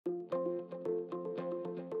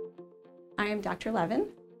I am Dr. Levin.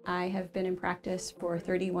 I have been in practice for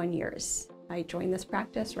 31 years. I joined this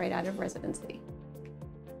practice right out of residency.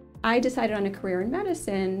 I decided on a career in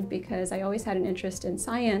medicine because I always had an interest in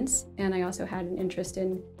science, and I also had an interest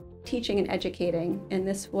in teaching and educating, and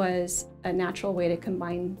this was a natural way to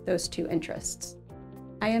combine those two interests.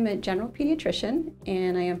 I am a general pediatrician,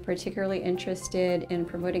 and I am particularly interested in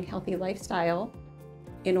promoting healthy lifestyle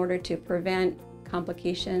in order to prevent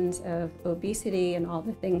complications of obesity and all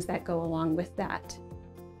the things that go along with that.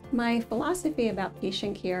 My philosophy about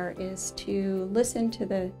patient care is to listen to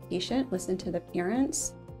the patient, listen to the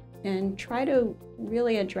parents, and try to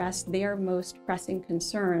really address their most pressing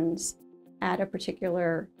concerns at a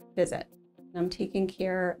particular visit. I'm taking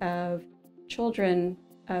care of children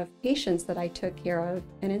of patients that I took care of,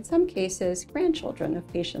 and in some cases, grandchildren of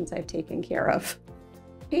patients I've taken care of.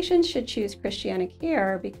 Patients should choose Christiana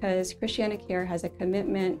Care because Christiana Care has a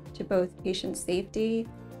commitment to both patient safety,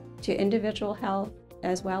 to individual health,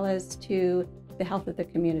 as well as to the health of the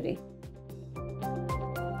community.